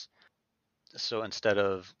narratives. So instead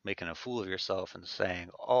of making a fool of yourself and saying,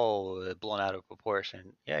 "Oh, blown out of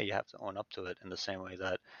proportion," yeah, you have to own up to it in the same way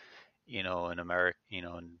that, in America,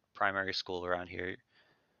 in primary school around here,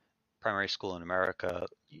 primary school in America,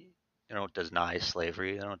 they don't deny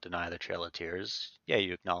slavery, they don't deny the Trail of Tears. Yeah,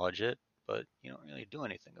 you acknowledge it, but you don't really do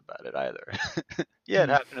anything about it either. Yeah, it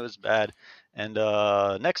Hmm. happened, it was bad. And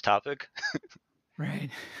next topic.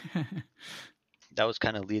 Right. That was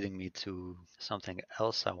kind of leading me to something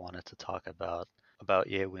else I wanted to talk about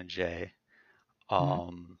Ye Win-jae. Hmm.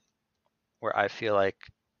 Um, where I feel like,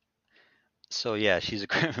 so yeah, she's a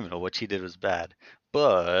criminal. What she did was bad.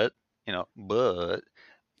 But, but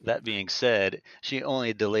that being said, she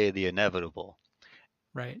only delayed the inevitable,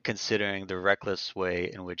 Right. considering the reckless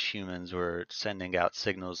way in which humans were sending out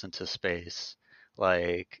signals into space.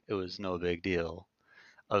 Like, it was no big deal.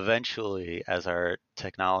 Eventually, as our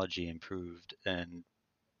technology improved and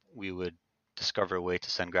we would discover a way to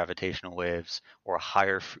send gravitational waves or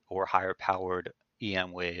higher powered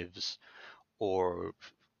EM waves or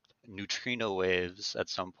neutrino waves at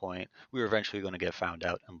some point, we were eventually going to get found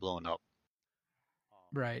out and blown up.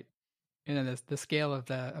 Right. And then the scale of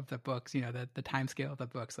the books, the time scale of the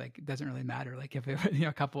books, like it doesn't really matter. Like if it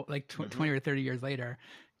a couple like 20 Hmm. or 30 years later,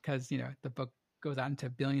 because the book goes on to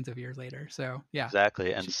billions of years later. So yeah.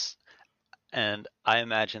 Exactly, She, and I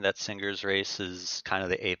imagine that Singer's race is kind of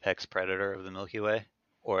the apex predator of the Milky Way,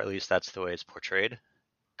 or at least that's the way it's portrayed. it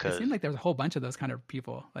Because seemed like there was a whole bunch of those kind of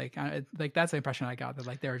people. Like that's the impression I got, that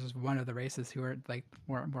like there was just one of the races who were like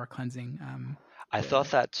more cleansing. I thought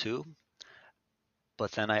The that too,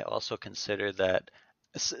 but then I also consider that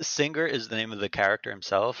Singer is the name of the character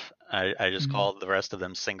himself. I just Mhm. call the rest of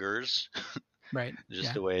them Singers, Right.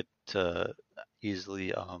 just Yeah. a way to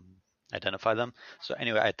easily identify them. So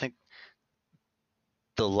anyway, I think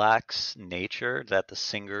the lax nature that the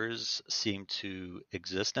Singers seem to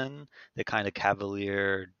exist in, the kind of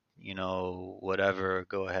cavalier, whatever,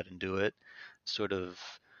 go ahead and do it sort of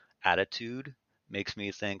attitude makes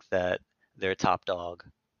me think that they're top dog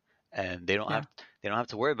and Yeah. they don't have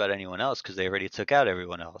to worry about anyone else because they already took out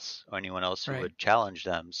everyone else or anyone else who Right. would challenge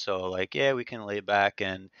them. So like, yeah, we can lay back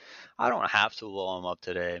and I don't have to blow them up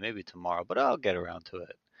today, maybe tomorrow, but I'll get around to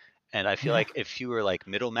it. And I feel Yeah. like if you were like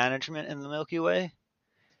middle management in the Milky Way,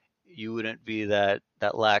 you wouldn't be that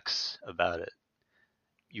lax about it.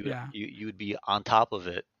 Yeah. You would be on top of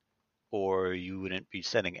it, or you wouldn't be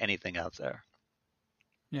sending anything out there.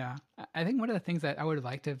 Yeah, I think one of the things that I would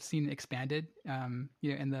like to have seen expanded, seen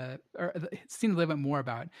a little bit more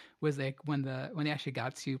about, was like when they actually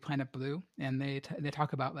got to Planet Blue, and they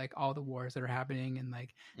talk about like all the wars that are happening, and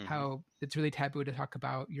like Hmm. how it's really taboo to talk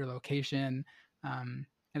about your location, and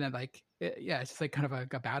then yeah, it's just like kind of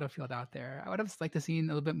a battlefield out there. I would have just liked to seen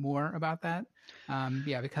a little bit more about that,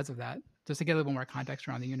 yeah, because of that, just to get a little more context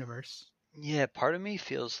around the universe. Yeah, part of me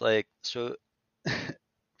feels like so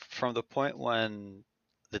from the point when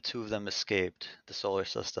the two of them escaped the solar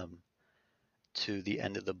system to the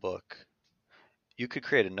end of the book, you could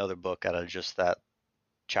create another book out of just that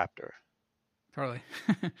chapter. Totally.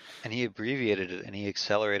 And he abbreviated it and he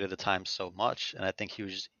accelerated the time so much. And I think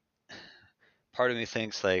part of me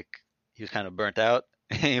thinks like he was kind of burnt out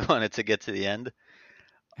and he wanted to get to the end.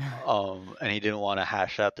 And he didn't want to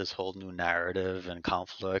hash out this whole new narrative and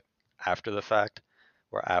conflict after the fact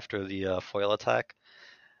or after the foil attack.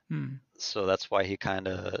 Hmm. So that's why he kind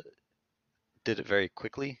of did it very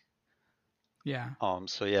quickly. Yeah.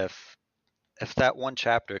 So yeah, if that one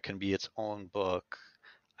chapter can be its own book,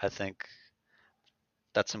 I think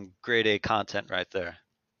that's some grade A content right there.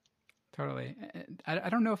 Totally. I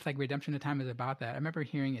don't know if like Redemption of Time is about that. I remember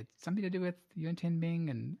hearing it's something to do with Yuan Tinbing,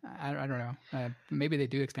 and I don't know. Maybe they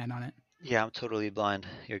do expand on it. Yeah, I'm totally blind.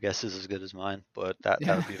 Your guess is as good as mine, but that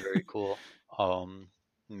Yeah. would be very cool.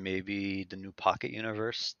 Maybe the new Pocket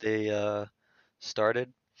Universe they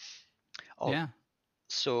started. Oh, Yeah.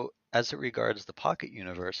 so as it regards the Pocket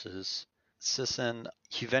Universes, Sisson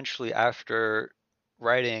eventually, after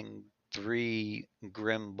writing three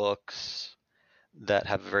grim books that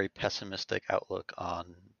have a very pessimistic outlook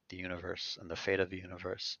on the universe and the fate of the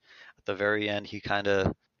universe, at the very end, he kind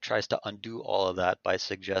of tries to undo all of that by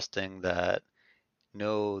suggesting that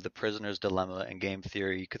no, the prisoner's dilemma and game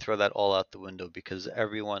theory, you could throw that all out the window because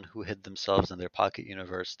everyone who hid themselves in their pocket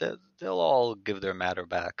universe, they'll all give their matter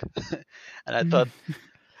back. And I thought,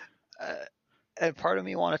 uh, and part of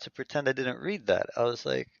me wanted to pretend I didn't read that. I was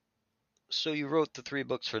like, so you wrote the three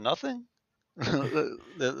books for nothing?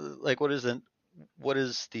 Like, what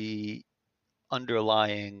is the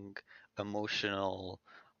underlying emotional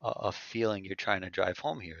feeling you're trying to drive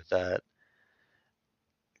home here? That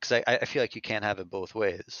because I feel like you can't have it both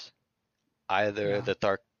ways. Either Yeah. the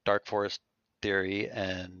dark forest theory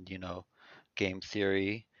and game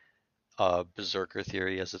theory, berserker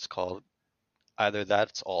theory as it's called. Either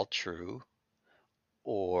that's all true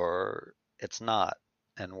or it's not,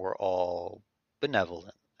 and we're all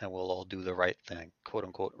benevolent and we'll all do the right thing, quote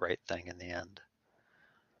unquote, right thing in the end.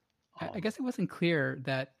 I Um, guess it wasn't clear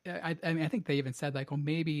that I mean I think they even said like, well,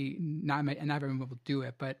 maybe not everyone will do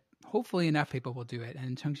it, but hopefully enough people will do it.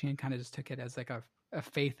 And Chengxian kind of just took it as like a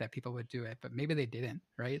faith that people would do it, but maybe they didn't,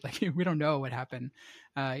 right? Like we don't know what happened.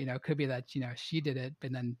 It could be that she did it,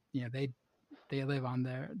 but then they live on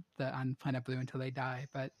the on Planet Blue until they die.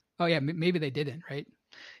 But oh yeah, maybe they didn't, right?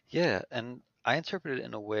 yeah, and I interpret it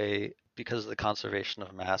in a way because of the conservation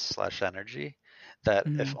of mass slash energy that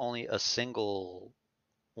if Mm-hmm. only a single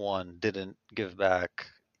one didn't give back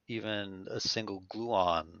even a single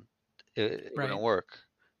gluon, it wouldn't Right, work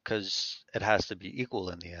because it has to be equal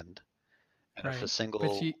in the end. And if a right.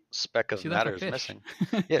 But single speck of she left a matter is fish. missing,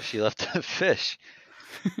 yeah, she left a fish.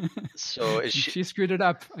 So is she? She screwed it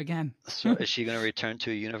up again. So is she going to return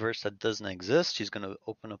to a universe that doesn't exist? She's going to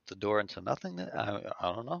open up the door into nothing. I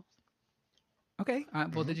don't know. Okay.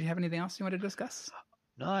 Well, Hmm. did you have anything else you want to discuss?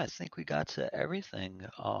 No, I think we got to everything.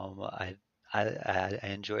 I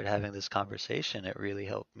enjoyed having this conversation. It really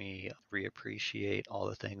helped me reappreciate all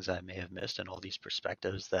the things I may have missed and all these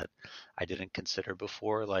perspectives that I didn't consider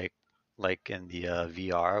before, like in the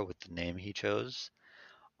VR with the name he chose.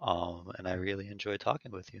 And I really enjoyed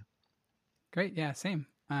talking with you. Great. Yeah, same.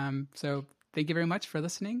 So thank you very much for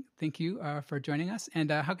listening. Thank you for joining us.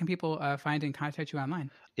 And how can people find and contact you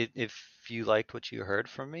online? If you liked what you heard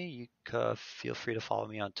from me, you feel free to follow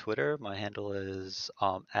me on Twitter. My handle is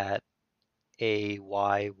at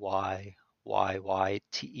AYYYYTEN.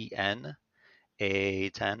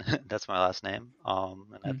 That's my last name.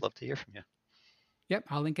 And Hmm. I'd love to hear from you. Yep,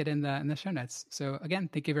 I'll link it in the show notes. So again,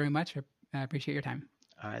 thank you very much. I appreciate your time.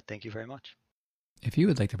 All right, thank you very much. If you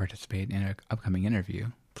would like to participate in an upcoming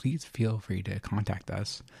interview, please feel free to contact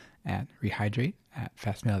us at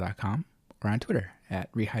rehydrate@fastmail.com or on Twitter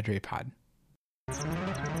at rehydratepod.